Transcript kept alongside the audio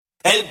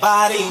El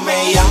party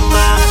me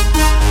llama,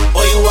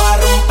 hoy voy a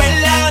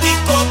romper la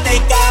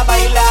discoteca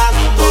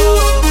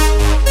bailando,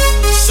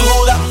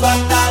 sudando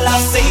hasta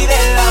las 6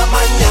 de la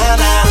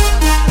mañana,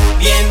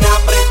 bien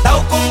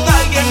apretado con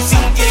alguien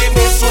sin que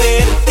me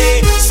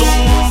suelte,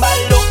 zumba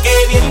lo que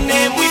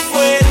viene muy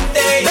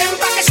fuerte. Ven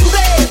pa' que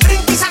sude,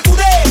 brinca y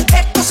sacude,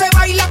 esto se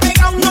baila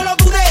pegado, no lo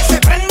dudes, se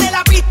prende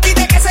la pista y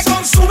de que se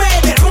consume,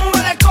 derrumba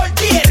el alcohol,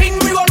 el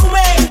ritmo y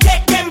volumen, y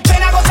es que en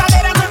plena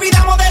gozadera no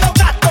olvidamos de los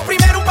gastos,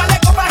 primero un par de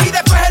copas y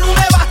después el un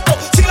nevasto,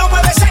 si lo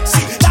mueves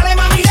sexy, dale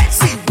mami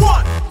Lexi,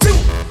 1, 2.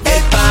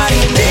 El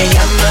party me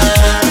llama,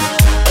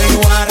 hoy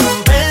voy a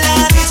romper la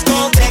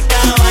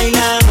discoteca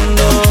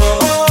bailando,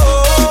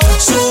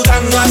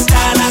 sudando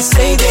hasta las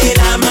 6 de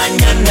la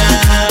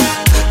mañana,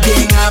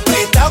 bien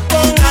apretado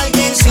con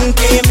alguien sin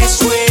que me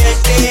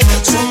suelte,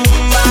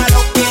 zumba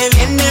lo que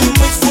viene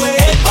muy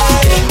fuerte. El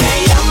party me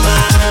llama,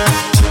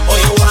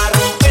 hoy voy a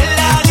romper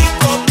la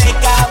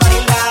discoteca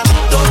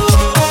bailando,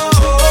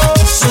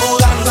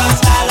 sudando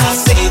hasta las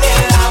 6 de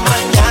la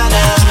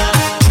mañana,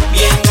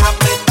 bien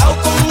apretado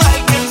con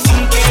alguien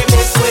sin que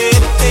me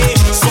suelte,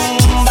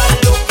 zumba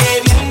lo que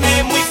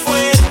viene muy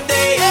fuerte.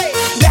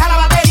 Deja la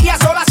batería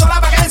sola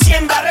pa' que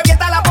encienda,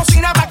 revienta la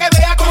bocina pa' que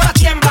vea cómo la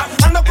tiembla,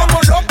 ando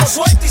como loco,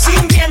 suelto y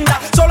sin rienda,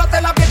 solo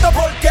te la aprieto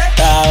porque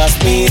Estabas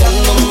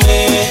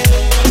mirándome,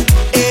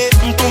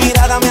 tu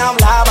mirada me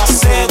hablaba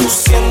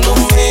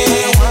seduciéndome,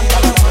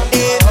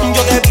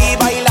 yo te vi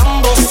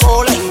bailando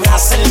sola y me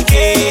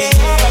acerqué,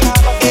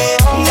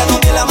 ya no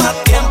tiene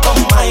más tiempo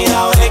más y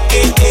ahora es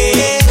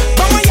que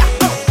vamos allá,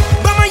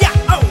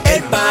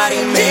 el party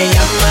me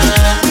llama,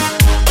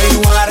 hoy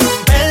voy a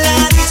romper la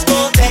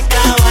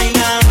discoteca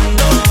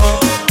bailando,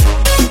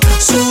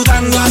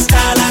 sudando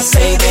hasta las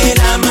 6 de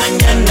la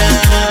mañana,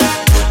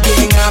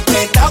 bien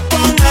apretado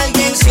con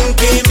alguien sin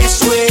que me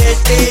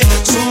suelte,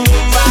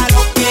 zumba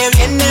lo que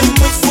viene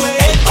muy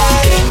fuerte. El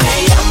party me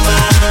llama,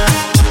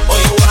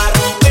 hoy voy a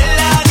romper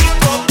la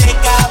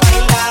discoteca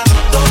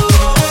bailando,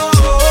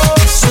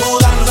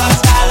 sudando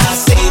hasta las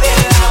 6 de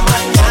la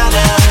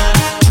mañana,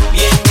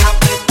 bien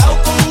apretado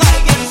con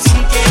alguien sin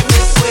que me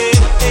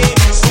suelte,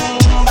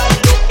 zumba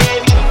lo que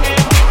viene muy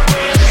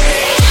fuerte.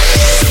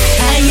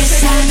 Ay,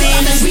 esa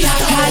nena está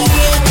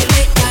caliente,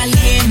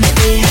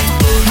 caliente.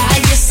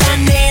 Ay, esa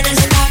nena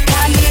está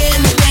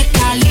caliente,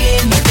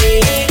 caliente.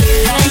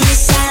 Ay,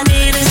 esa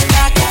nena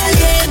está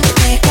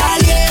caliente,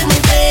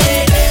 caliente.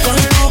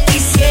 Como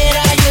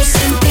quisiera yo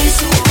sentir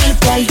su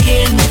cuerpo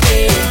ardiente.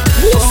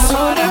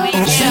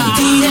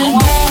 Sentir el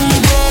boom,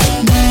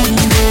 boom, boom,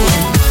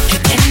 boom. Que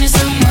tiene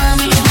esa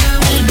mami, el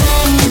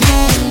boom, boom,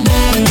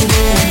 boom,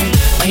 boom.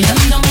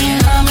 Bailándome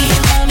a mí,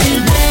 el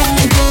boom,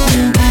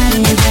 boom,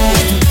 boom,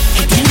 boom.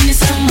 Que tiene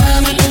esa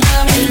mami, el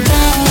boom,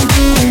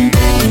 boom,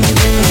 boom,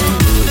 boom.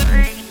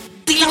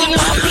 Dile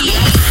papi,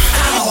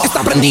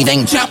 Está prendida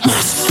en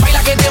llamas.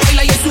 Baila que te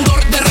baila y el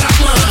sudor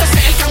derrama. Este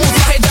es el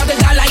camuflaje ya del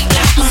Dalai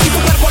Lama. Si tu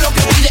cuerpo lo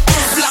que pide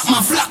es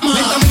flama, flama.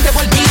 Lentamente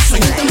por el piso,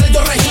 en el temblor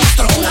yo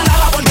registro una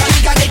lava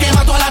volcánica que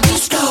quema toda la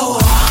disco.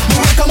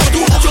 Mujer como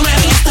tú, yo me he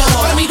visto.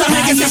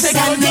 Permítame que se hace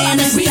calor, yo la está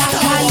necesito.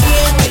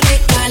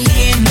 caliente,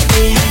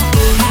 caliente.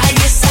 Ay,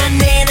 esa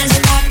nena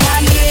está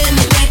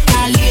caliente,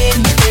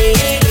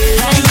 caliente.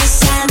 Ay,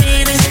 esa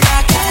nena está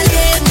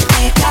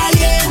caliente,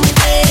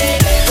 caliente.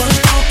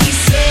 Como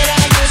quisiera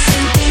yo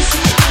sentir su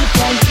cuerpo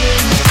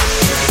ardiente.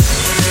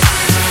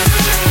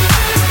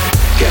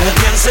 Que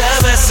bien se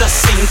ve esa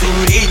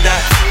cinturita,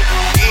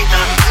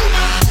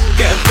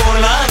 que por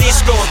la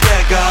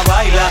discoteca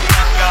baila,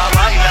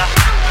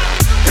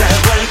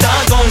 revuelta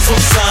con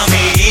sus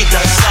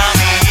amiguitas,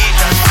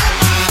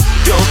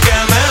 yo que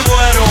me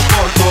muero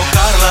por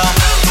tocarla,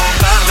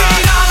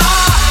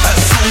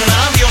 es una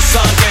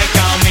diosa que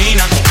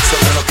camina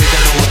sobre los pies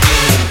del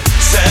botín,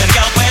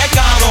 sería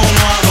pecado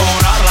no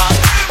adorarla,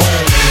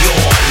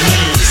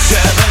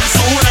 lleva en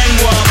su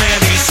lengua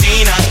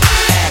medicina,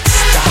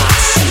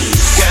 éxtasis,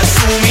 que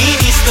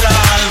suministra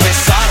al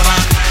besarla,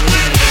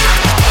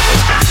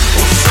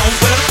 usa un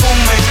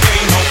perfume que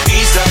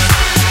hipnotiza,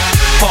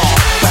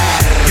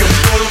 y un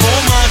polvo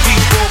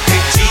mágico que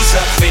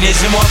hechiza.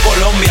 Vinimos a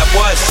Colombia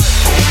pues,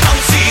 un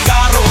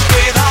cigarro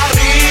que da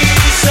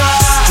risa,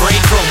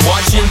 straight from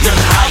Washington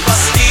Heights,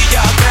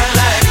 pastilla que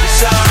la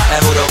eriza,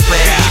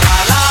 europea.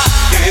 Mírala,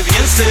 que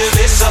bien se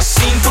ve esa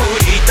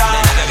cinturita,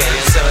 nena, que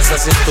bien se ve esa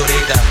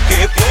cinturita,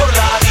 que por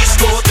la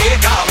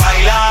discoteca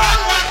baila,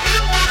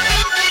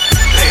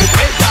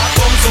 revuelta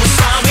con sus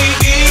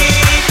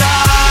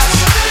amiguitas,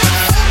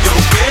 yo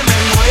que me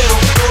muero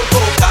por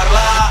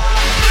tocarla,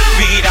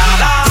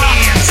 mírala.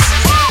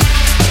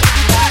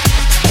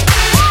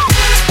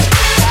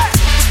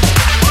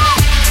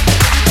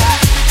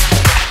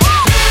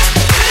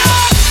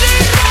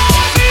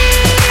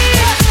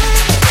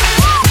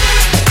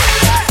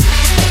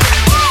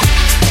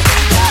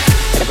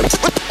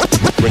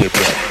 Bring it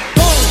back.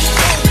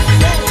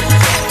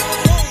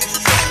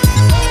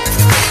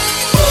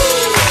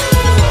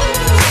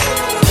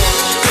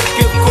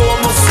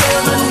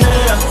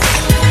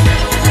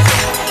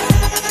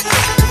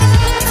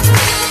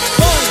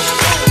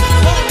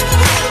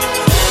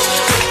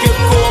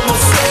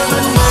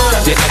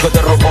 algo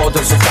de robot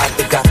en su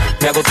táctica.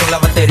 Me agotó la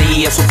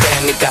batería, su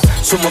técnica.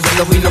 Su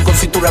modelo vino con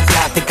cintura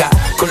plástica,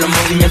 con los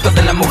movimientos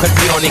de la mujer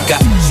biónica.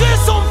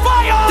 She's on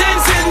fire. Te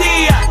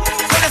encendía,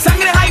 con la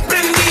sangre ahí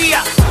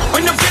prendía.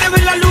 Hoy no quiere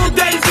ver la luz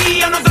del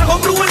día. No trajo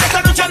Bruno,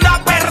 esta noche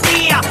anda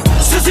perdida.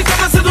 Su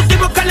sistema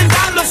seductivo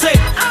calentándose,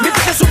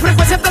 mientras que su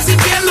frecuencia está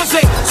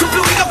sintiéndose. Sus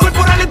fluidos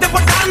corporales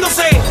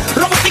deportándose.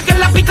 Robótica en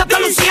la pista está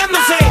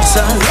luciéndose.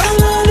 Salió a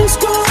la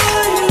disco a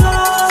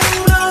bailar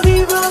una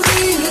diva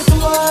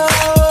virtual.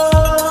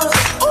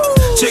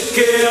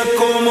 Chequea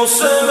cómo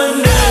se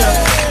menea.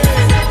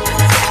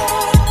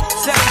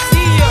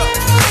 Sencillo.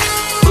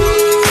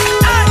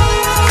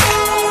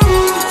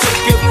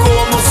 Chequea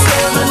cómo se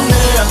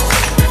menea.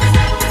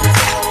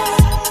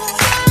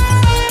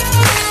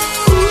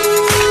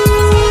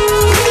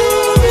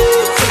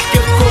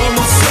 Chequea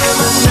cómo se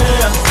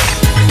menea.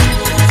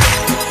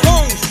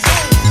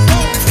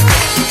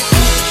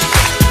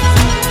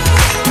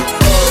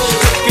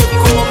 Chequea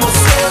cómo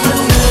se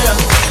menea.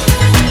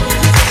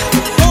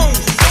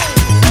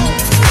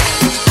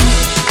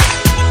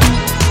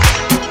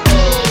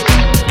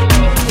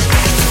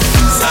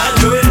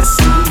 Salió el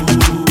sol,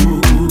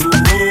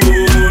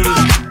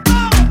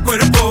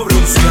 cuerpo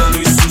bronceado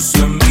y sus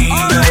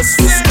amigas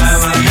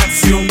buscaban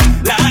acción.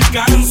 La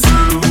canción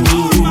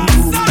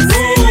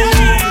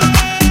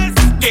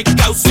que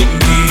causa en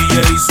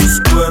ella y sus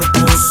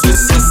cuerpos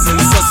esa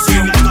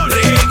sensación.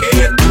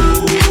 Reggaetón,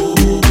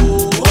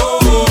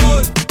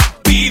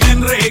 piden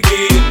reggaetón.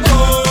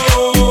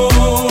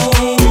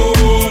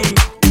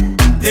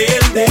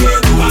 Del dedo,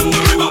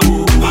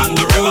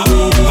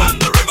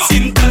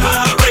 sienta la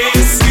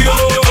presión.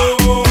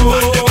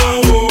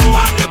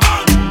 Baila,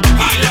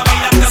 baila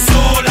hasta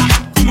sola,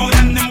 como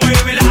grande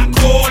mueve la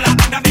cola.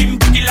 La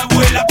dimpa y la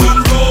abuela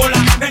controla.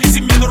 Ella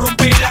sin miedo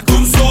rompe la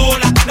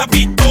consola. La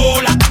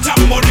pistola,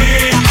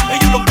 chambonea.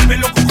 Ella lo vuelve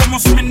loco como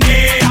se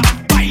menea.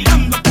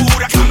 Bailando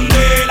pura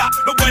candela.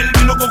 Lo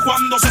vuelve loco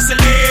cuando se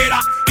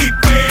acelera y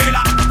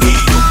pela. Y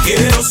yo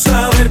quiero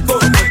saber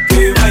cómo es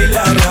que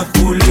baila la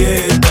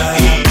Julieta.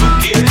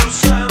 Quiero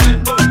saber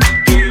cómo es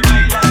que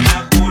baila la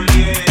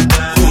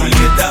Julieta.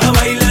 Julieta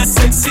baila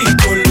sexy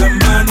con la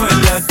mano en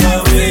la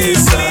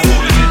cabeza.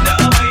 Julieta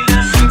baila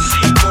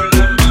sexy con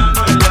la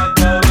mano en la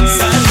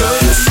cabeza. Salió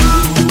el sol,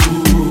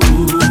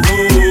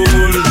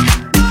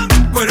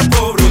 cuerpo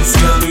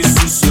bronceado y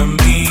sus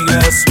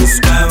amigas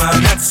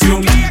buscaban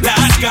acción. La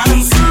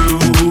canción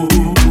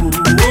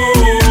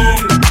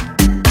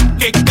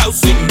que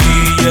causa en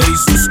ella y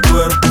sus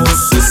cuerpos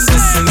esa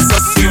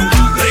sensación.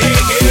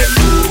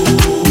 Reggaetón,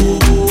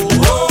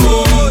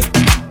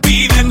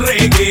 piden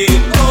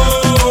reggaetón.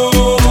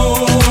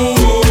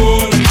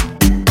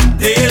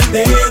 Del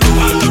dedo,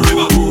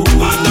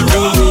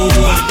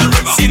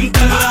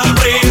 sienta la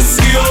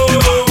presión.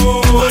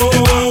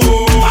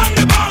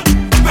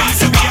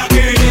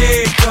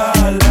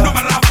 No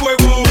me da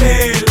fuego,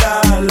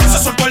 se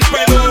soltó el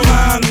pelo,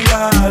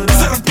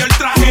 se rompió el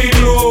traje.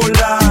 Lo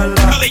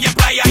de ella es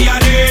playa y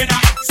arena.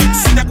 Se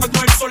excita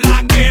cuando el sol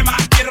la quema.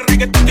 Quiere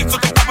reggaetón,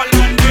 discoteca para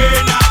la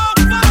nena.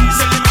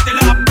 Se le mete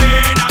la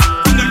pena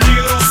cuando el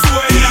negro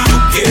suena. Yo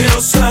quiero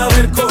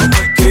saber cómo es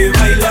que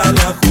baila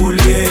la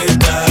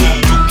Julieta.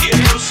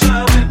 Quiero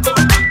saber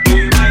cómo es que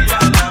baila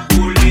la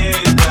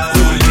Julieta.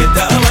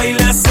 Julieta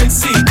baila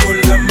sexy con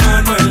la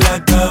mano en la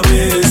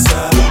cabeza.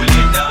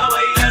 Julieta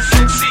baila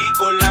sexy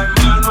con la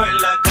mano en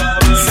la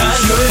cabeza.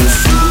 Salió el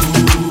sol,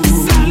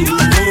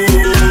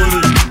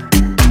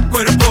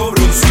 cuerpo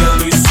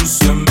bronceado y sus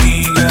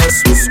amigas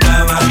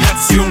buscaban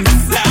acción.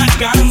 La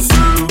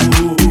canción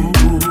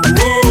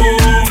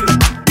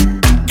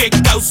que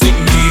causa en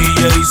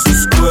ella y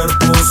sus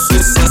cuerpos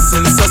esa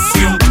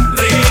sensación.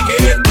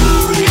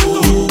 Reggaetón,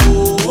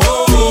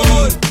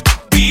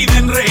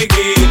 piden reggaetón.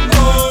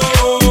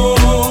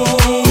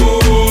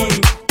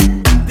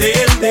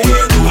 Del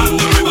dedo,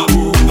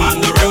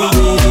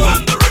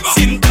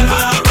 sienta la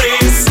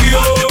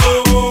presión.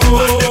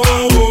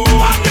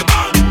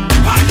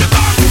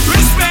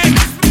 Respect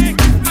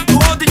to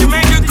all the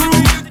Jamaican crew.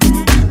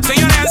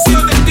 Señores, han sido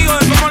testigos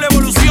de cómo la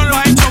evolución los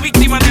ha hecho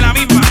víctimas de la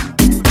misma.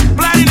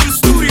 Platinum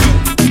Studio,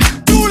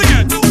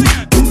 Julian.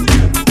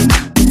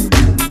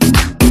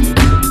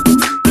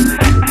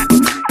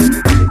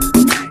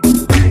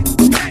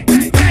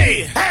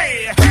 Hey, hey,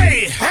 hey,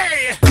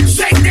 hey,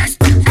 shake this.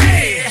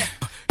 Hey,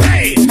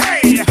 hey,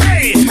 hey,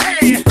 hey,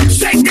 hey,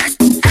 shake this.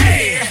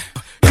 Hey,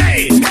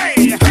 hey,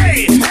 hey, hey,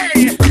 hey,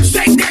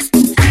 shake this.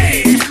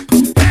 Hey,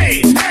 hey,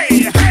 hey,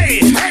 hey,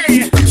 hey,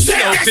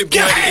 shake this.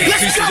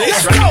 Let's go,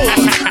 let's go.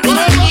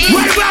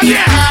 Right about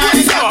now,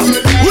 what's up?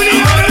 We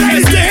need all the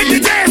ladies to hit the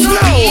dance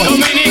floor.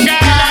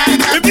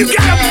 If you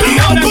got a big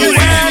old booty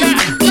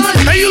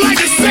and you like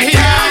to shake it,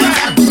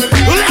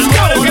 let's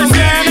go.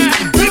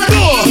 Big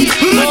boy,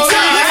 let's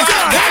go.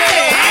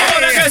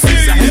 Ahora que sí,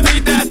 esa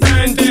jevita está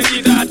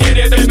enterita,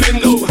 tiene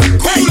tremendo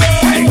culo.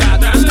 Está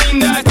tan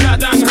linda, está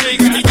tan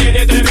rica y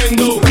tiene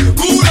tremendo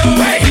culo.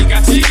 Rica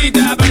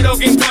chiquita, pero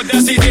que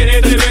importa si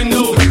tiene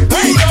tremendo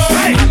culo.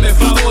 Hazme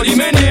favor y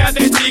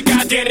menéate,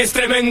 chica, tienes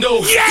tremendo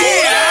tremendo.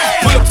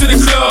 Yeah! Pull up to the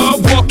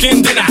club, walk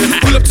in, then I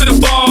pull up to the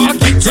bar,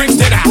 get drinks,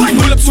 then I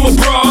pull up to a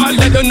broad,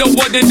 let her know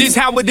what it is,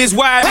 how it is,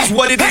 why it's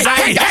what it is.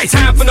 I ain't got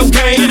time for no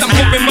games. I'm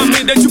hoping,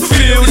 mommy, that you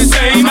feel the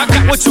same. I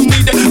got what you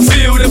need to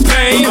feel the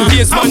pain.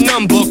 Here's my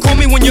number. Call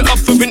me when you're up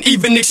for an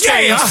even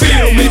exchange.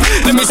 Feel me?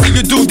 Let me see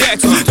you do that.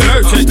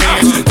 Dirty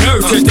dance,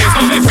 dirty dance.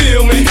 Let me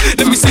feel me.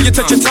 Let me see you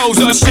touch your toes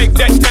up, shake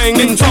that thing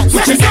and talk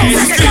with your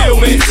ass. Feel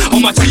me? All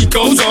my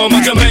Chicos, all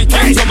my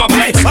Jamaicans, all my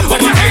blacks, all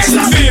my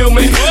Haitians. Feel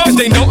me? Cause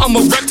they know I'm a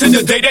wreck to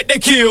the day that they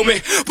kill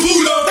me.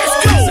 Pull up.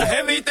 Let's go.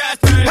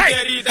 Hey,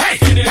 hey,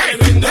 hey,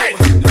 hey.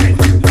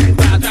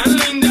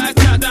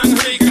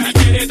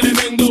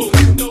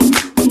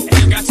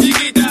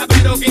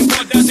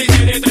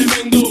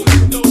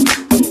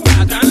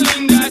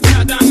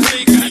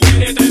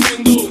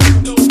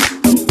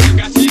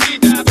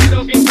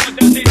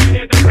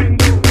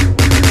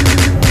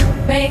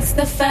 Makes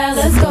the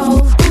fellas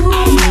go, ooh,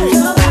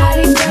 your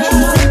body,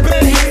 girl.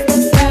 Makes the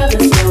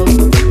fellas go,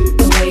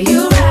 the way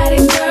you ride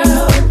it,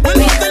 girl.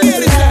 Makes the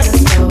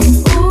fellas go,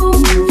 ooh,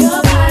 your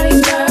body,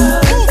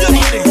 girl.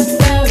 Makes the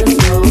fellas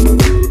go,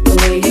 the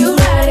way you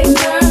ride it,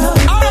 girl.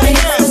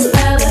 Makes the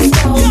fellas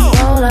go.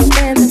 Roll up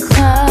in the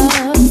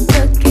club,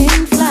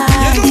 looking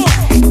fly.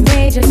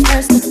 Made your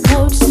first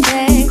approach,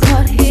 then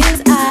caught his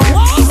eye.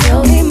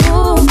 Slowly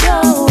moved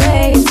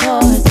away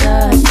towards the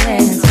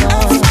dance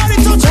floor.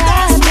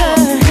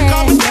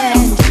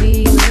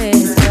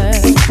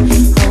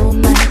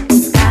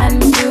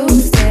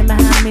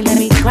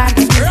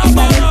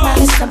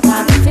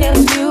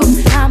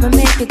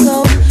 Go,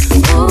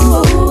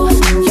 ooh,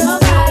 your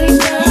body,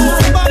 girl.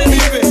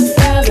 Makes the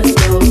fellas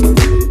go,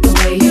 the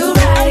way you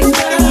ride it,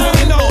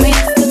 girl.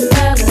 Makes the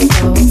fellas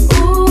go,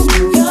 ooh,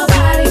 your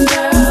body,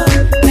 girl.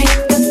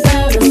 Makes the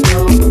fellas go,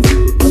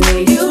 the way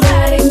you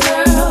ride it,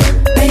 girl.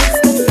 Makes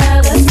the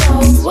fellas go,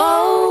 whoa.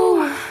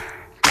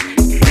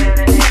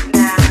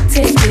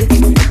 Take it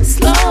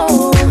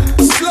slow,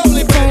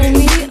 slowly burn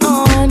me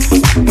on.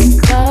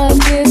 Club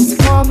gets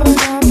warmer,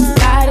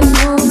 body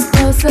moves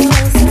closer.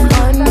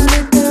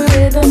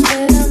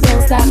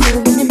 Don't stop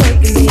moving, you're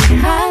making me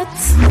hot.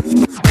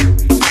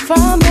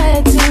 From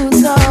head to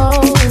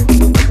toe,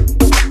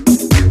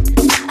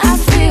 I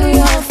feel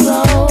your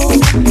flow.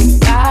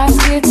 Vibes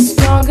get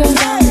stronger,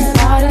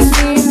 body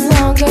seems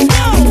longer. It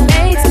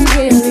makes me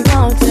really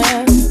want ya.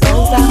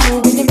 Don't stop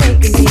moving, you're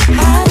making me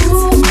hot.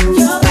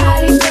 Your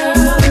body,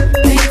 girl,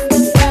 makes the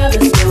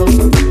fellas go.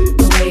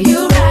 The way you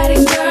ride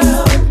it,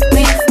 girl,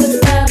 makes the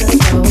fellas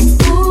go.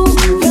 Ooh,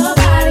 your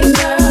body,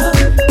 girl,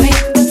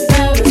 makes the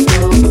fellas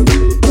go.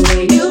 The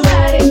way you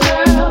ride it,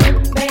 girl,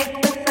 make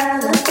the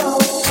fellas go.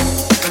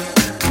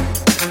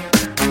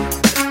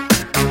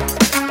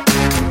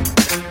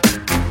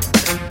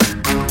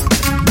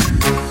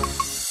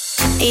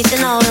 Easy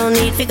now, no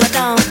need to go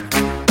down.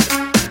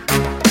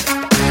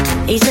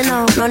 Easy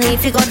now, no need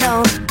to go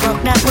down.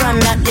 Rock that run,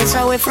 this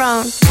how we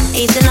frown.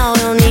 Easy now,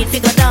 no need to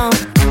go down.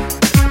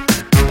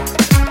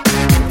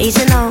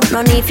 Easy now,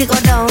 no need to go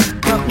down.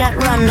 Rock that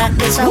run,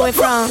 this how we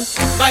frown.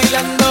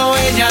 Bailando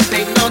ella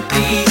te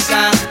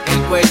hipnotiza,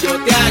 el cuello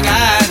te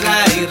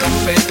agarra y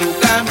rompe tu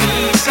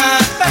camisa.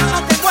 Pero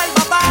no te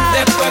vuelva más.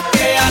 Después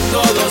que a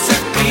todos se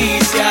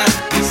envicia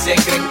y se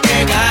creen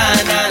que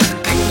ganan,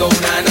 tengo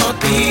una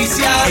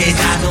noticia.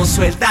 Ella no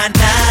suelta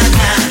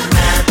nada,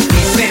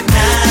 dice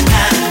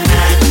nada,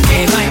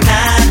 que no hay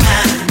nada.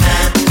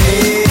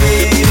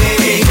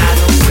 Ella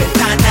no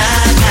suelta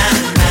nada,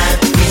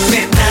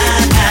 dice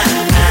nada,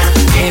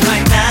 que no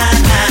hay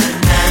nada.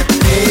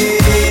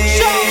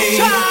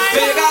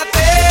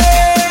 Pégate,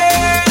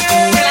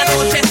 que la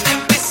noche está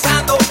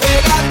empezando.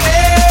 Pégate,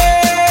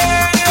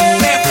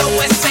 me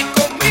ese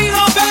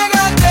conmigo.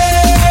 Pégate,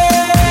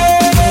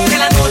 que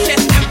la noche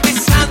está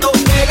empezando.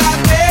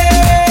 Pégate.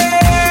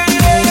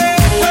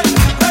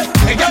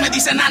 Ella me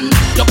dice nana,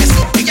 yo que sé,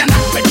 ella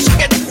nada, pero si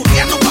quieres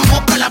culiarnos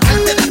vamos para la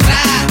parte de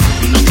atrás.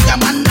 Y no diga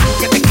más nada,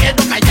 que te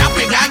quiero callar,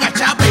 pegar,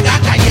 agachar,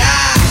 pegar,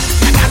 callar.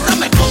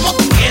 Agárrame como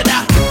tú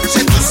quieras,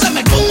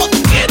 sedúceme como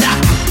tú quieras,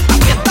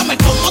 apriétame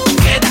como tú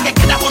quieras, que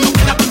quieras o no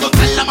quieras, puedo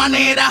encontrar la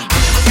manera.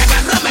 Que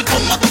agárrame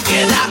como tú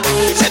quieras,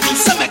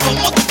 sedúceme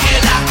como tú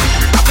quieras,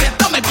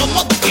 apriétame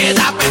como tú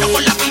quieras, pero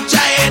con la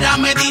pichadera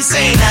me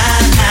dice na,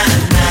 na,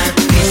 na,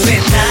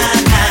 dice na,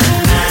 na,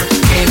 na,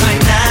 que no hay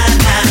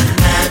nada,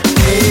 na,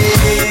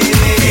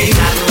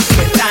 ella no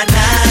suelta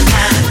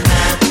nada,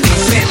 na,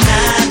 dice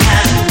nada,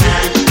 na,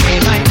 que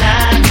no hay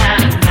nada,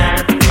 na.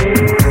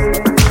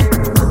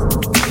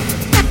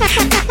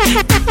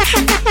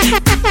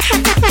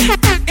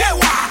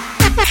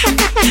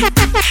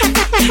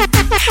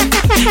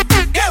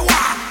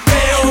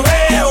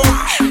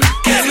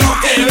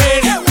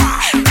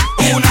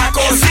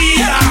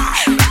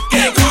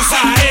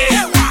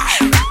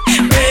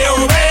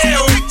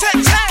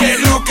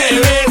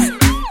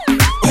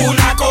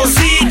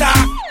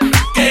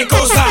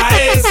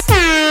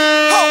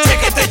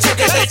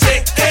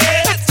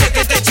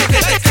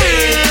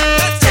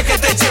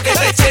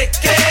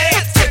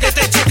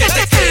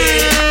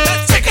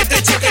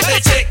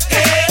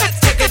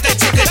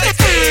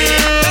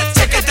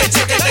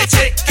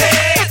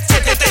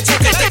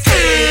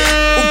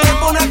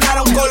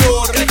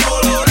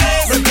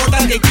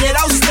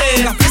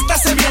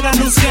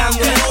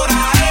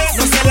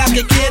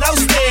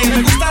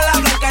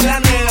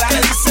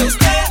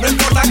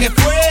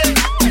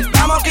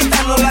 vamos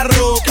quitando la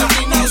ropa.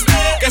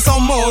 Que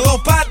somos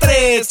dos pa'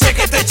 tres.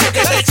 Chequete,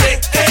 chequete, cheque.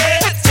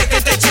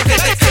 Chequete,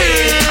 chequete,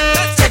 cheque.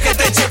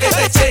 Chequete,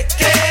 chequete,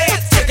 cheque.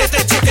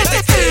 Chequete, chequete,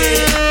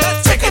 cheque.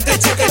 Chequete,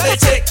 chequete,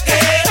 cheque.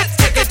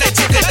 Chequete,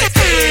 chequete,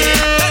 cheque.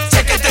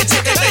 Chequete,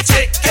 chequete,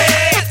 cheque.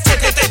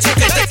 Chequete,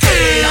 chequete,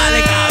 cheque.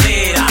 Dale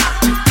cadera,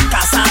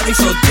 casada y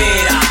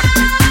soltera,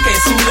 que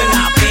sube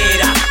la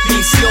pera,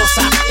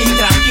 viciosa y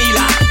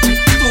tranquila.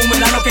 Tú me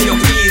das lo que yo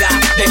pida,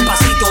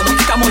 despacito nos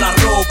quitamos la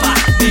ropa.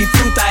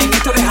 Disfruta, en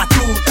esto eres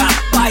astuta,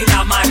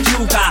 baila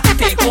machuca,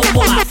 que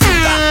como la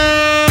fruta.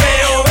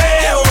 Veo,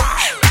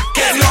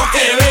 ¿qué es lo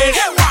que ves?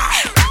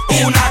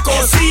 Una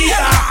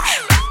cosita,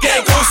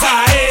 ¿qué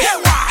cosa es?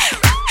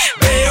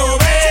 Veo,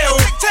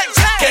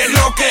 ¿qué es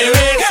lo que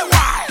ves?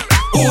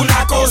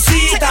 Una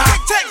cosita,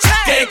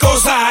 ¿qué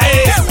cosa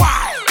es?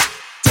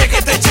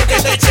 Chequete,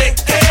 chequete,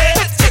 cheque.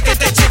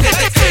 Chequete,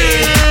 chequete,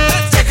 cheque.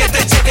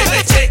 Chequete,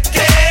 chequete,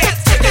 cheque.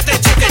 Chequete,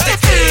 chequete,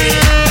 cheque.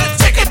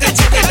 Chequete,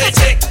 chequete,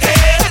 cheque.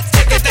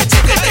 Chequete,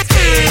 chequete,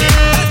 cheque.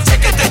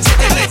 Chequete,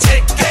 chequete,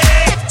 cheque.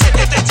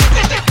 Chequete,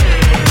 chequete,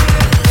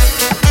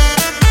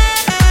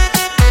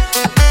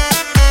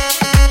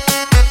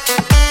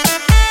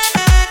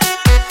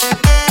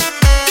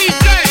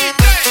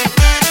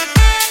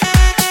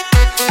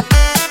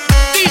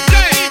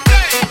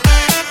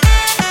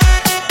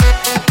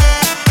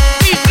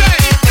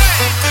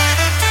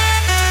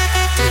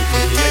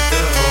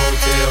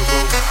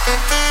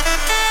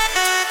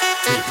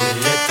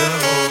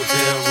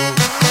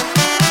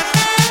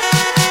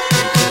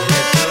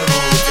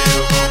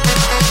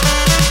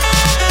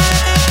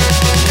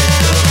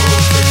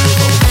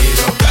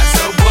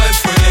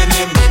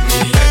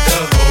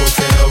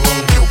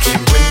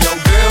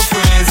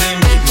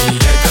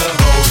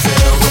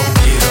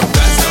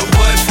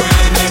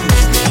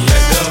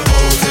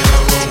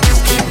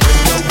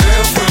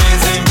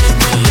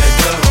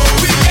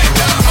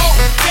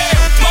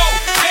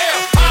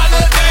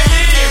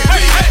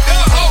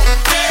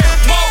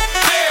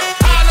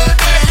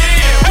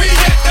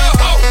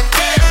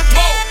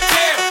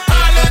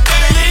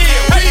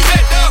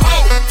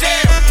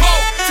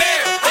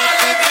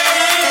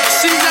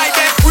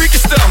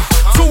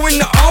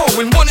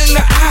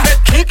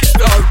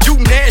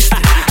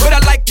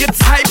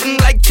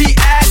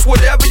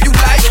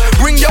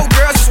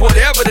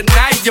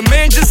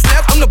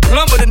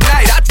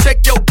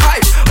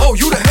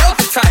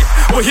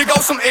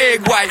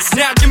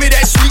 now give me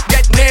that sweet,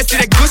 that nasty,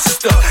 that good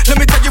stuff. Let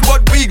me tell you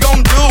what we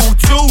gon' do.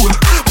 2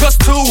 plus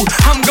 2,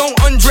 I'm gon'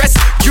 undress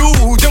you.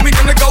 Then we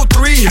gonna go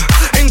 3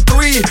 and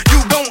 3, you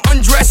gon'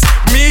 undress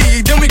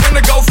me. Then we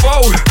gonna go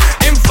 4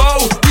 and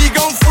 4, we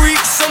gon' freak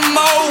some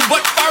more.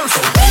 But first,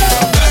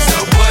 that's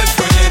your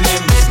boyfriend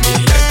and meet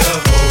me at the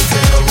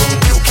hotel room.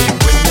 You can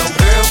bring your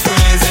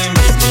girlfriends and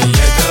meet me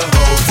at the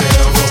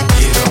hotel room.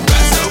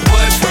 That's your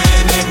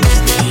boyfriend and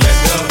meet me at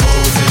the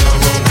hotel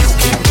room. You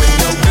can bring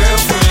your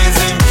girlfriends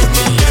and meet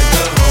me at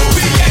the hotel.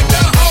 We at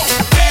the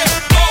hotel,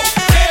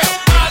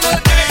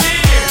 holiday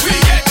inn. We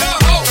at the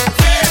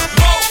hotel,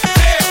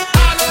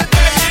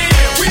 holiday inn.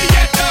 We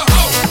at the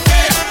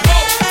hotel,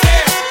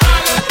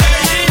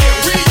 holiday inn.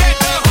 We at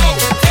the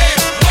hotel,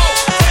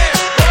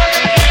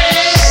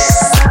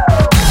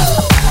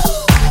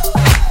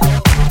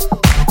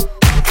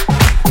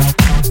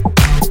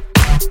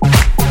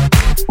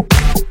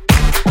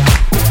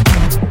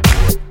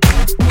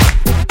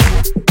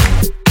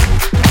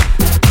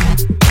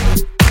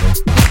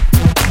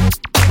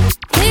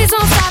 Please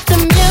don't stop the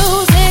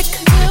music.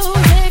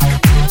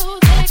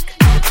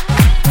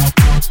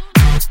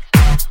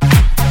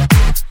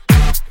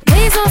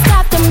 Please don't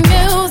stop the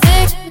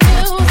music.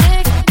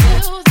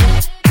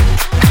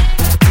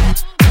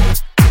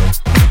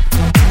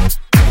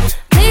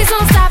 Please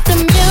don't stop the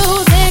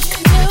music.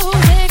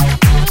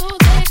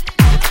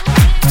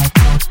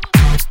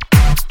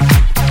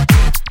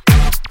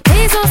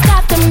 Please don't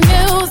stop the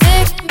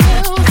music.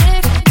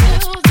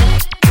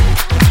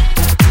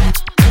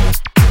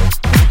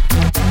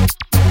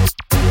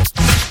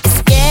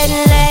 It's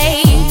getting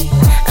late.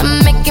 I'm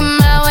making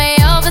my way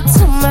over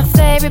to my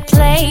favorite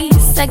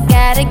place. I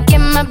gotta get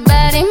my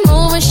body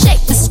moving,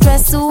 shake the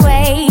stress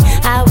away.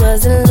 I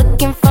wasn't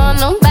looking for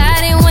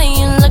nobody when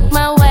you look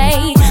my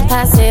way.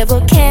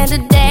 Possible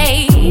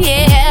candidate,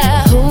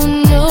 yeah. Who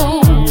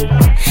knew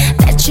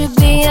that you'd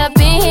be up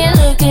in here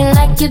looking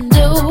like you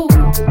do?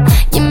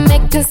 You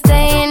make us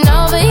staying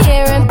over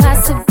here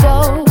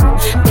impossible.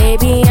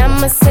 Baby,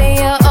 I'ma say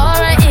your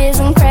aura is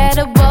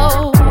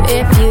incredible.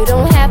 If you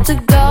don't have to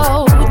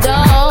go,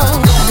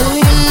 don't. Do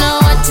you know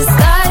what you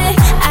started?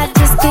 I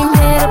just came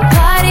here to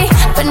party,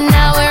 but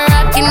now we're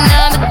rocking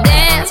on the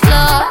dance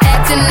floor,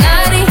 acting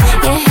naughty.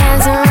 Your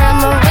hands around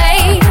my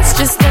waist,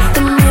 just let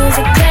the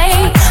music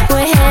play.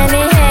 We're hand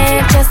in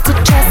hand, just to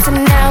trust,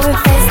 and now we're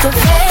face to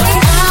face.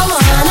 I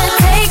wanna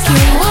take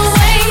you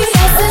away,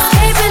 let's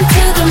escape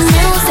into the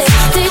music.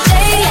 DJ,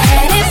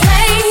 let it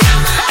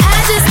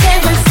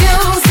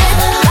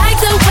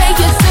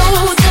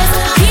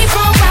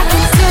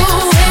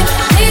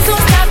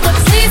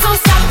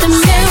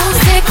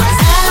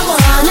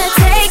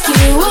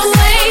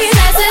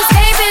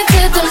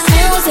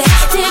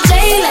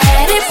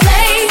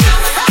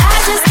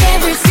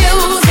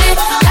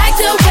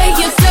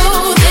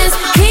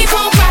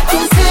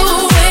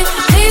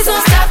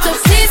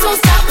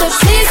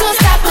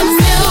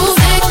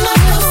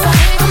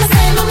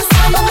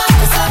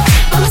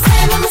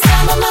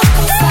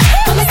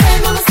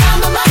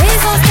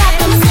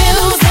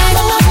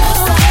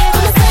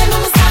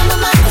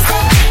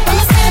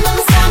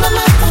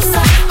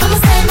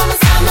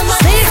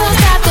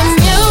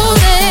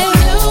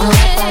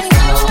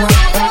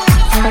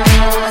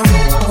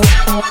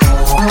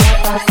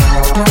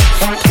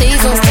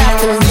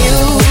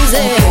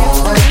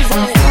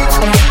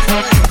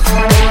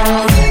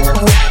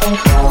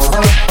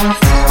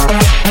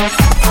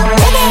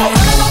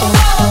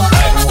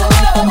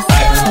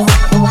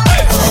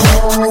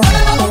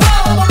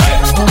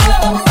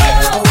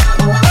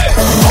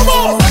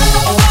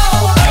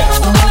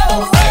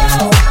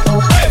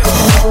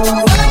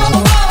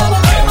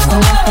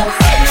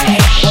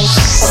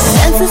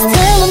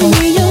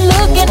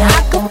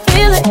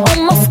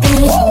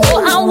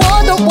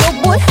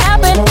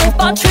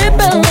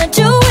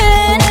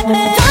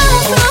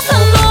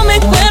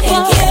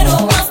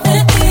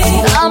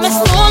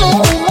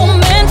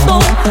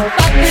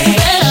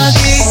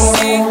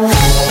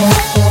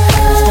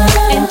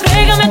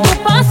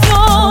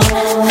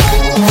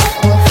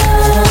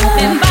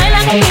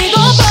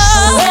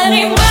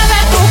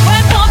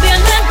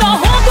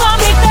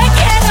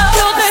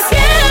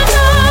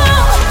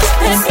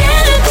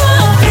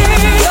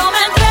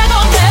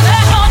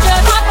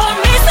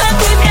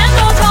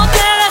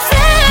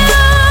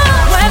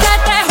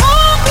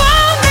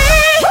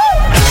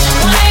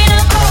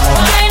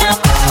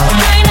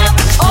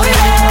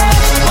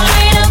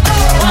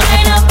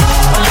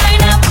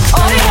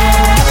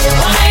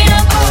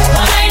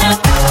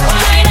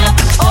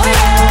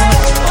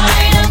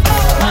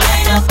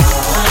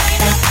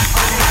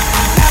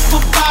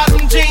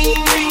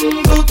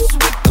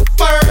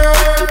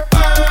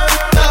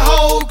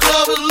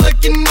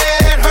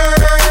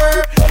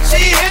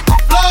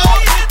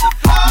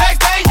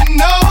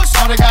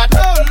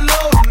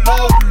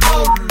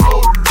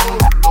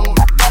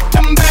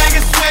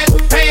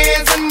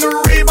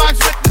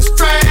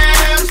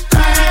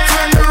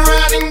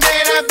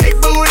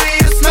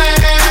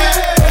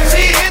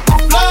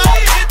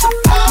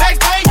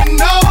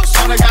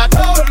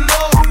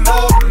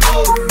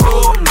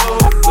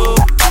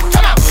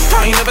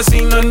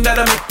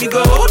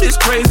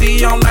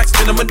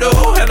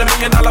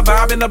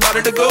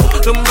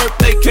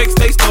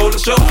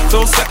show,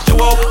 so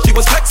sexual. She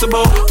was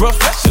flexible,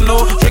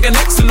 professional, drinking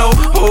Xano.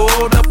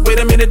 Hold up, wait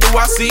a minute, do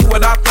I see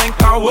what I think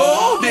I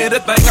will? Did a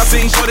thing I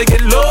seen, sure to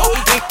get low.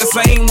 Ain't the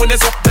same when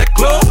it's up that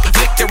close.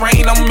 Make it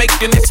rain, I'm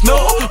making it snow.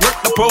 Work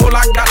the pole,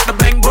 I got the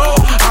bang bro.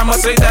 I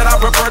must say that I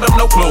prefer them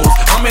no clothes.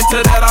 I'm into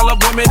that, I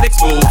love women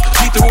exposed.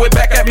 She threw it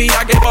back at me,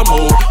 I gave her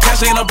more.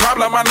 Cash ain't a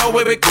problem, I know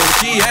where it goes.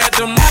 She had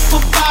them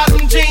apple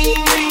bottom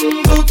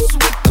jeans, boots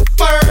with the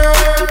fur.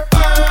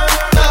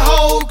 The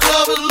whole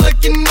club was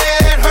looking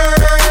at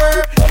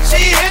her.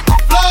 She hit the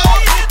floor.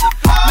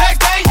 Next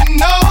thing you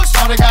know,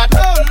 shorty got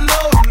low.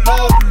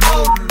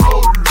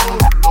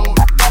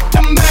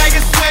 Them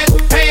baggy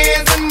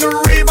sweatpants and the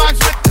Reeboks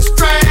with the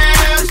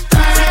straps.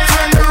 She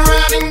turned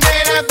around and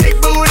gave that big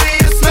booty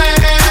a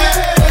smash.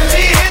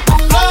 She hit the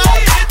floor.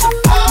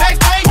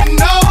 Next thing you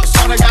know,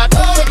 shorty got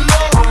low.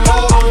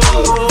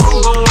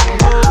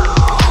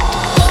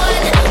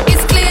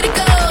 It's clear to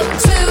go.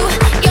 2,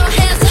 your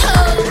hands to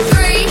hold.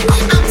 3,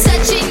 I'm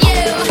touching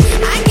you.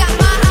 I got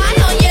my eye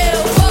on you.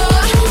 4,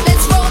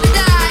 let's roll the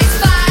dice.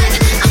 5,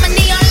 I'm a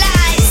neon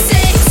light. 6,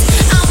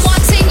 I'm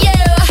watching you.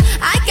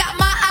 I got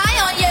my eye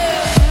on you.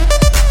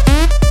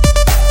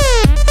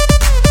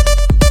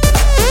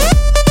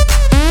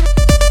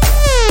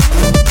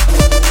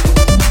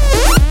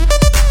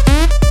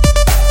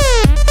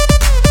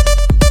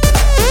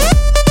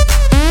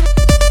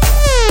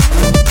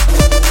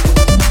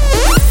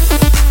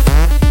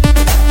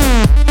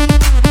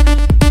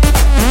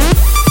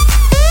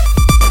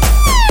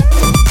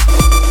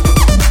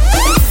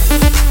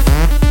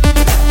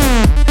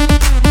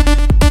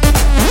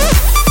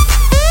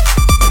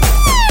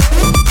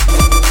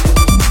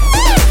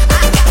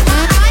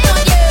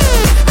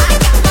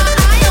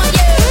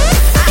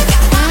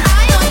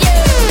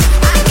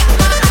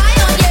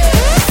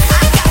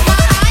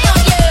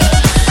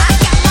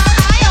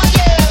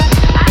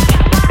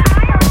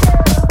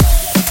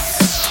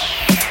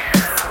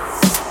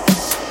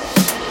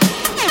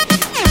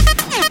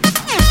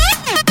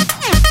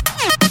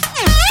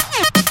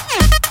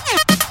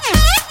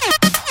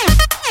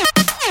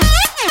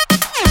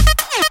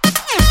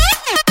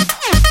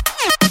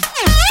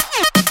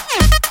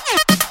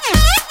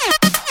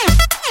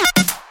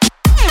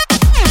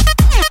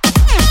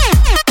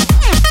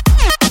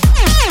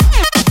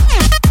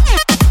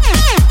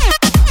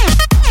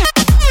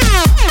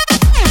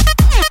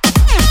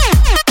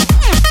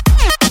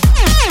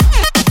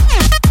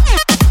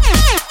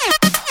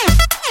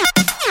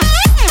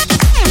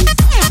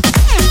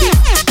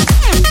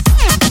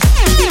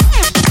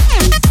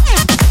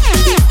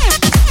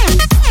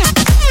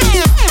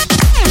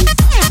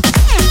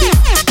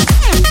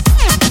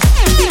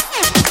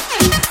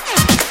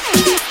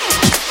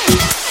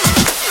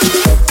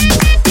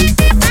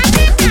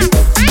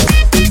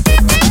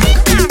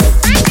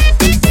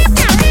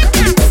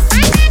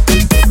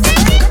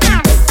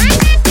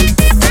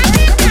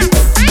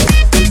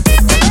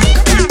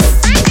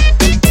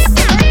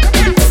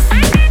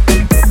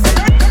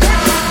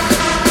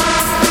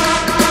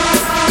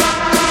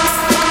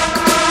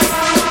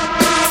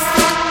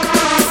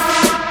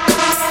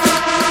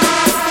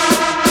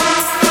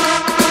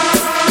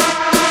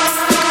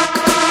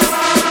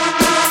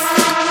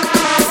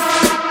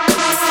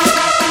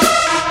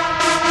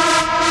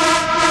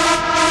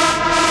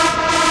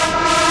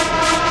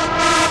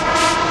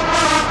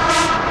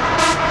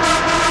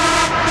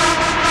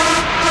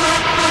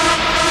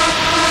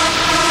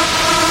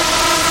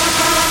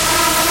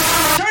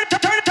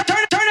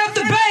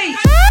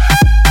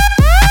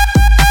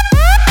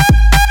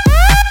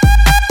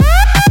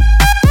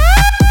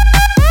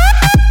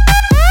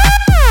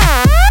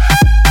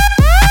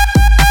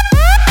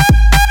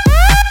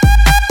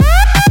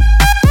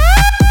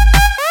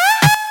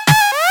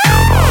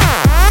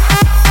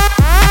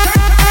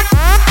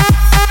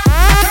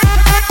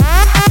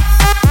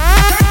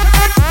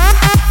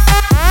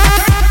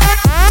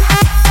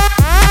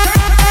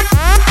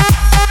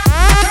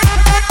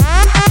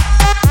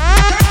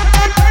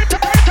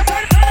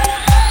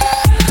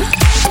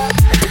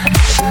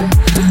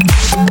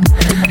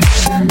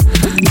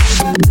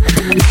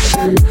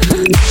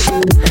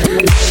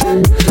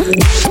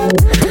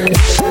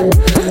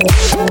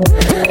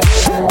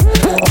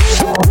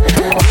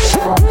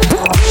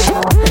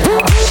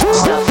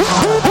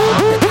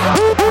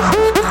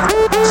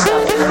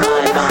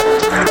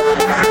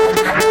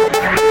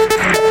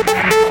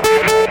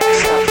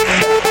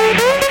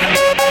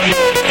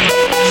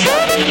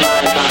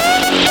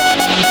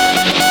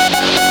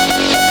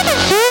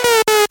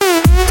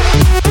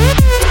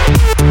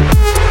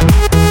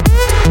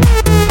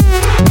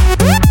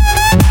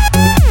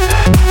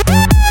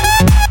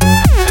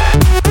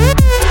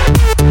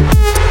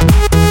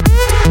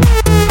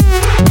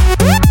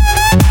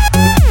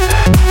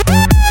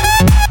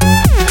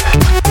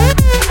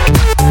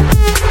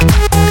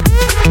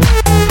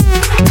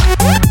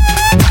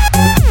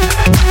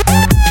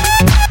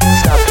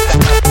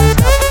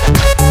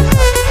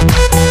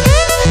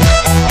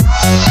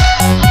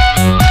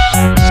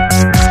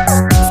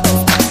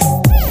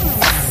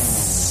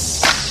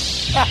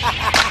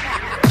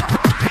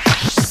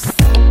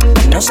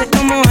 No sé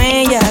cómo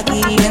ella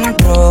aquí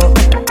entró.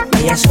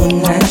 Ella es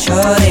una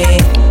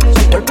shorty.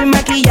 Su cuerpo y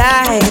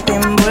maquillaje te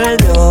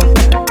envolvió,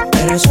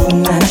 pero es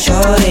una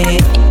shorty.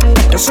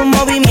 Con su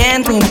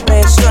movimiento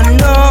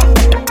impresionó,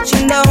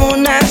 siendo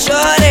una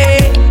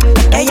shorty.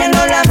 Ella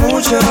no habla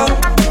mucho,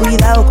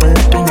 cuidado con la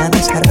espina de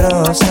esa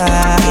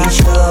rosa. Hey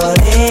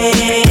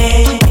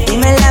shorty,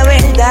 dime la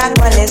verdad,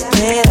 ¿cuál es tu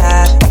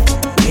edad?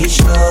 Hey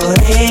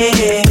shorty,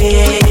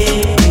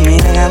 dime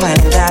la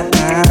verdad.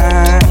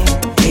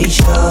 Hey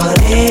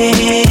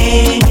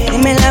shorty,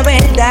 dime la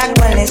verdad,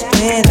 ¿cuál es tu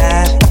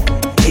edad?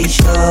 Hey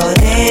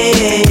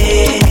shorty,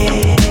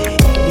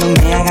 no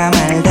me haga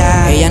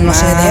maldad. Ella no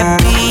se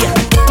desvía,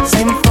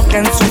 se enfoca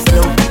en su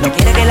flow. No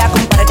quiere que la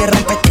compare, que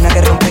rompe esquina,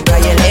 que rompe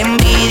calle. Le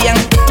envidian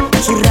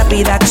su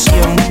rápida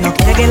acción. No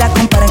quiere que la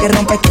compare, que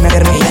rompe esquina, que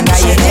rompe calle. Ella no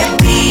se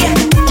desvía,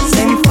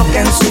 se enfoca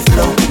en su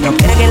flow. No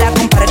quiere que la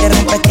compare, que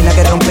rompe esquina,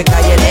 que rompe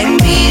calle. Le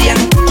envidian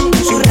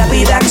su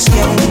rápida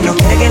acción. No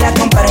quiere que la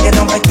compare, que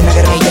rompe esquina,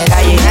 que rompe calle.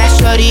 Ella es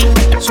una shorty,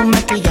 su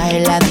maquillaje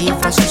la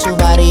disfraza y su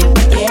body.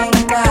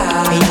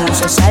 Ella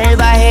luce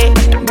salvaje,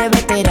 de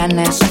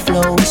veterana es su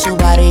flow y su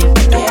body.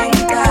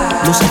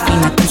 Luce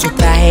fina con su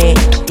traje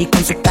y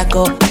con su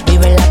taco.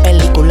 Vive la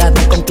película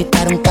de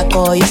conquistar un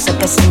taco. Yo sé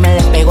que si me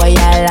le pego a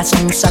ella le hace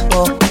un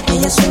saco.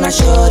 Ella es una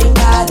shorty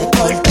de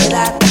corta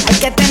edad. Hay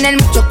que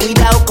tener mucho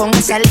cuidado con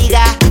esa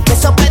liga, que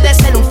eso puede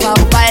ser un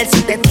foul para él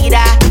si te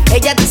tira.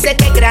 Ella dice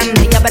que es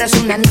grande, ella pero es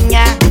una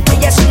niña.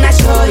 Ella es una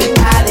shorty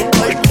de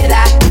corta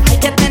edad. Hay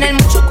que tener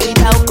mucho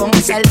cuidado con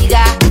esa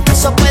liga, que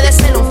eso puede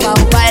ser un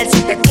foul para él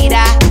si te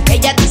tira.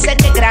 Ella dice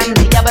que es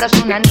grande, ella pero es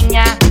una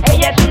niña.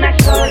 Ella es una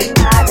shorty de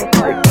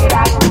corta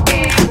edad.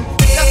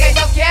 Lo que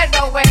yo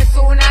quiero es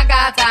una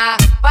gata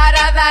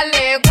para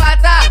darle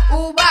guata,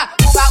 uva,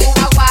 uva,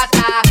 uva,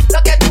 guata.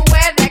 Lo que tú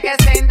eres que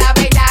senda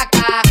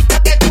bellaca.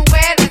 Lo que tú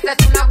eres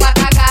es una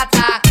guata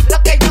gata.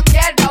 Lo que yo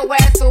quiero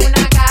es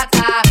una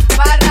gata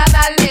para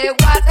darle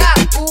guata,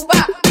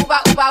 uva,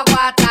 uva, uva,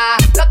 guata.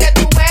 Lo que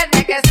tú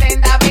eres que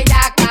senda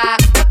bellaca.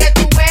 Lo que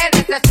tú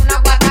eres es una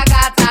guata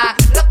gata.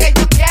 Lo que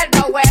yo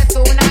quiero es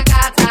una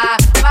gata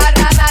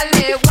para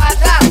darle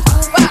guata,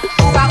 uva,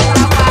 uva,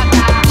 uva,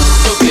 guata.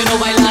 Yo quiero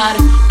bailar,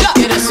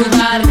 quieres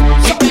sudar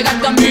y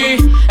pegarte a mí,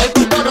 el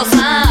cuerpo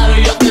rosado.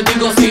 Yo te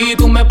digo si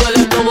tú me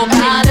puedes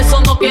provocar,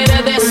 eso no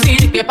quiere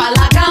decir que pa'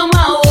 la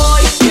cama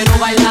voy. Quiero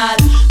bailar,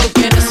 tú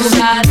quieres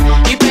sudar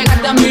y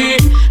pegarte a mí,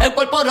 el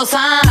cuerpo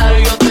rosado.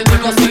 Yo te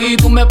digo si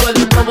tú me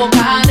puedes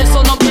provocar,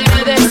 eso no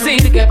quiere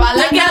decir que pa'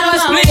 la cama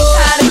voy.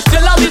 Si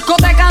en la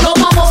discoteca nos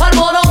vamos a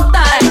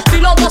alborotar, si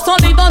los dos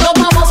solitos nos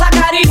vamos a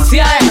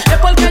acariciar, es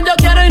porque yo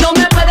quiero y no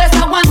me puedes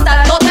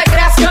aguantar. No te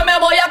creas que me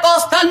voy a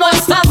acostar, no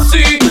es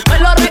así.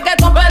 Bailo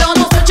reggaetón pero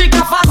no soy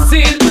chica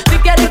fácil. Si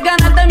quieres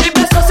ganarte mis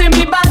besos y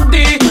mi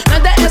body, no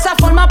es de esa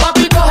forma,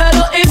 papi,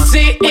 cógelo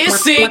easy,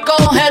 easy,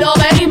 cógelo,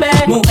 baby.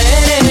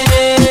 Mujeres,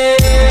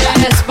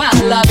 la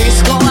espalda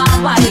disco a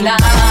bailar,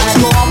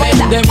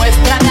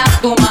 demuéstrale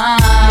a tu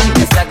man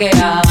que está que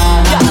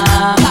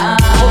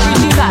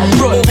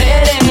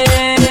mujeres,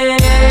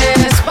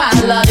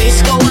 espalda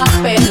disco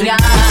a pelear,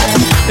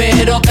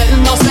 pero que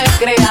él no se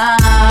crea,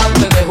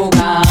 puede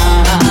jugar.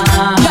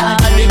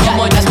 Y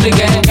como ya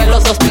expliqué, que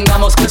los dos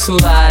tengamos que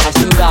sudar,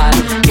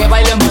 que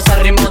bailemos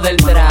al ritmo del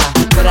tra,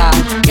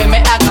 que me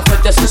haga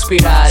fuerte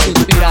suspirar,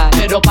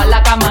 pero pa'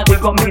 la cama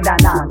digo mira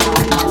nada.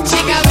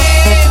 Chica,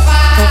 ven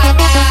pa'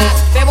 acá,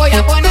 te voy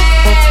a poner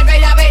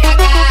bella, bella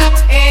acá.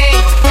 Ey,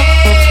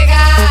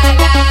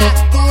 pégala,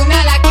 tú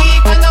nala aquí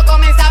cuando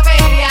comienza a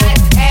pelear.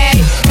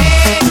 Ey,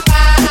 ven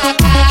pa'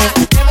 acá,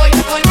 te voy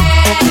a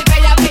poner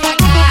bella, bella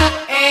acá.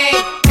 Ey,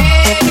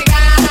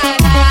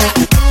 pégala,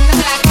 tú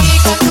nala aquí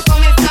cuando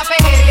comienza a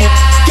pelear.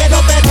 Quiero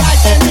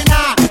pegarte, nena,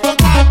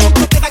 tocar tu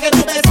coqueta,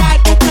 quiero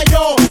besarte, que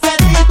yo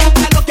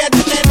cerquita, no quiero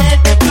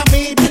tenerte pa'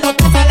 mí, te lo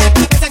toca la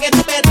cabeza,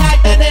 quiero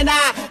pegarte, nena,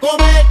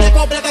 comerte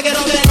completa,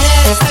 quiero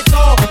tener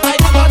sexo,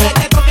 bailando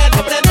reggaetón,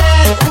 quiero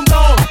prender un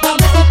dos,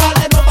 dame un par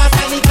de no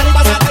pasa ni que ni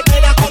pasa, te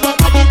queda como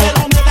Maggi, te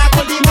lo meta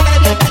con dime que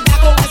bien pega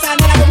con esa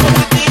nena, como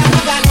una tía, no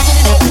gana,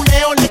 no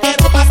culeo, le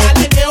quiero pasar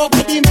el leo,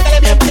 que dime que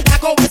bien pega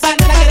con esa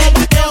nena, que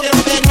le quiero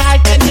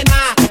pegarte, nena,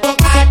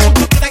 tocar tu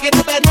coqueta,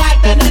 quiero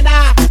pegarte, nena,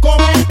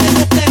 comerte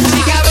completa.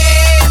 Chica,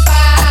 ven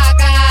pa'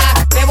 acá,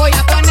 te voy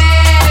a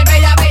poner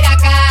bella, bella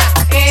acá.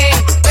 Ey,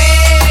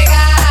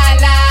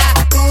 pégala,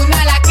 tú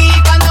nala aquí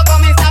cuando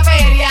comienza a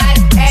pelear.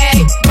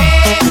 Ey,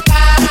 ven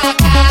pa'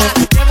 acá,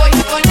 te voy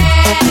a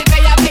poner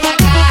bella, bella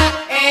acá.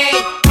 Ey,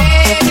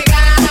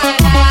 pégala,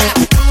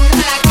 tú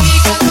nala aquí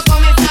cuando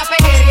comienza a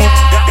pelear.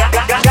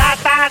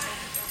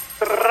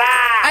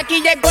 Aquí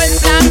llegó el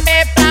plan B,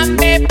 plan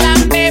B,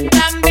 plan B,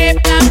 plan B,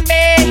 plan B,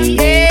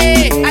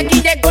 yeah.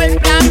 Aquí llegó el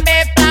plan B,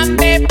 plan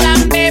B,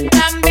 plan B,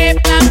 plan B,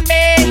 plan B,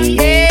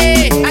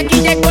 yeah.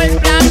 Aquí llegó el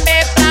plan B,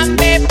 plan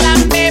B,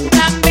 plan B,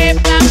 plan B,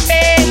 plan B,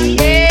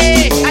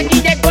 yeah.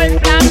 Aquí llegó el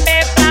plan B,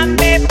 plan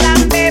B,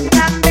 plan B,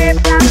 plan B,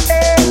 plan B.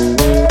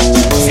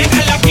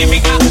 Sigue la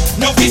química,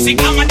 no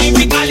física,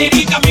 magnífica,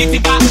 lírica,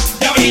 mística,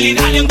 de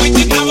habilidad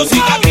lingüística,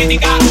 música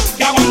crítica,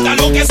 que aguanta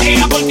lo que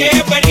sea porque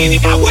es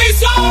verídica.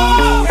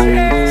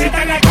 ¡Wilson!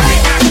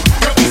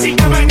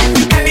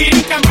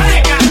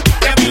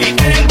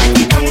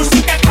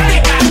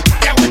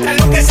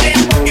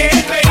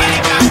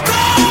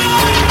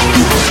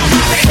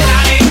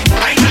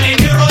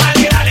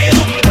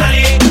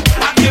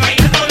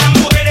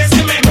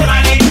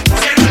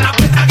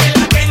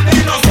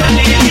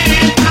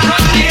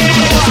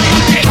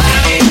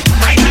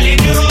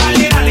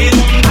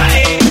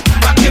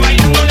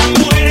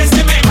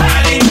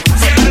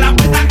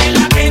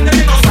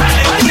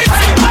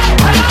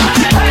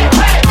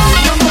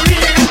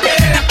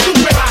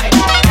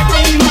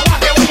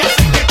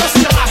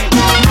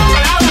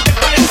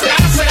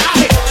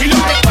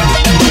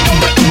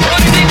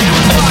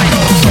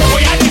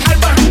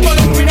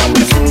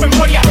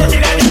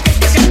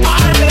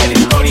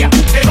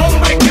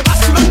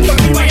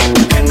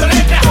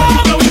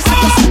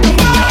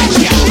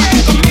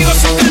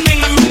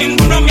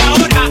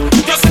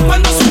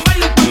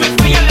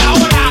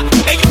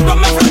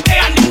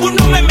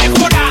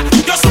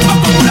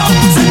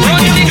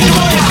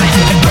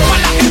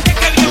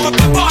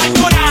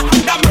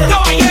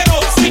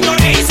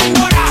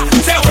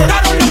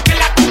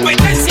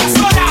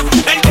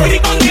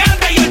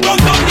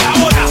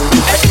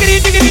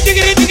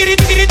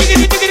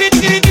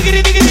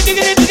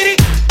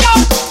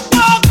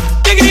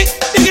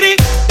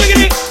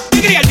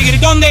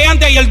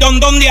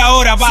 reggaetón de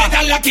ahora, pa.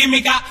 Esta es la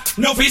química,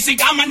 no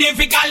física,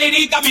 magnífica,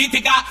 lírica,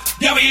 mística,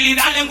 de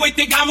habilidad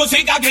lingüística,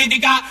 música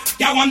crítica,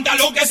 que aguanta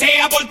lo que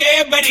sea porque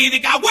es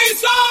verídica.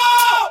 ¡Wiso!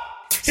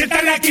 Esta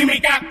es la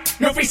química,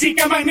 no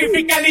física,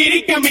 magnífica,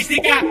 lírica,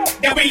 mística,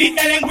 de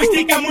habilidad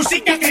lingüística,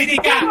 música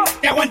crítica,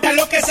 que aguanta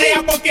lo que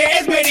sea porque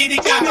es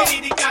verídica.